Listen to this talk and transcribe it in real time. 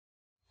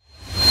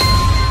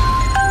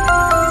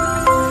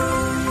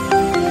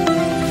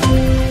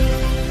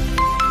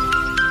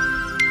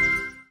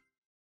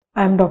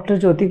I'm Dr.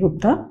 Jyoti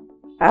Gupta.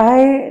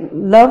 I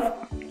love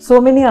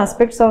so many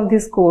aspects of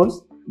this course.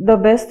 The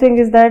best thing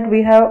is that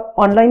we have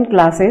online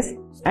classes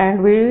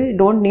and we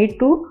don't need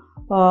to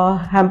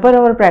hamper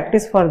our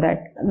practice for that.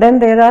 Then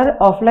there are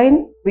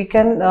offline, we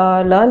can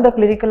learn the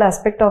clinical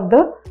aspect of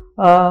the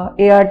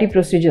ART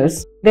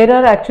procedures. There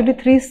are actually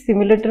 3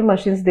 simulator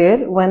machines there.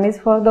 One is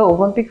for the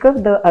ovum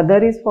pickup, the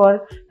other is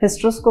for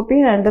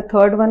hysteroscopy, and the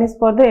third one is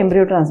for the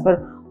embryo transfer.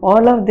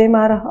 All of them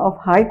are of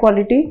high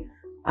quality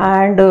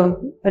and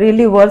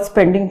really worth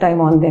spending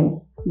time on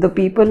them. The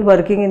people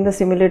working in the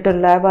simulator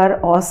lab are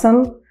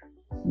awesome.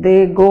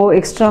 They go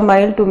extra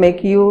mile to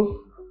make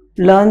you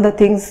learn the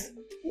things.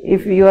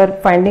 If you are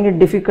finding it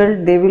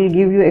difficult, they will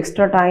give you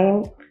extra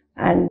time.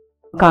 And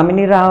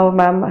Kamini Rao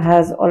ma'am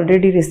has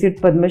already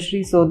received Padma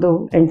Shri, so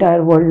the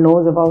entire world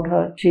knows about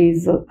her. She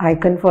is an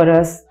icon for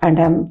us, and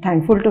I am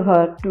thankful to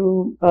her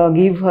to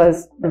give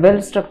us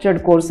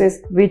well-structured courses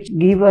which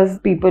give us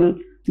people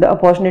the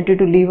opportunity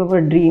to live our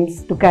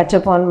dreams, to catch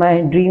up on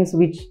my dreams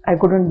which I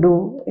couldn't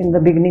do in the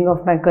beginning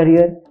of my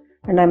career,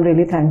 and I'm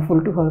really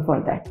thankful to her for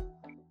that.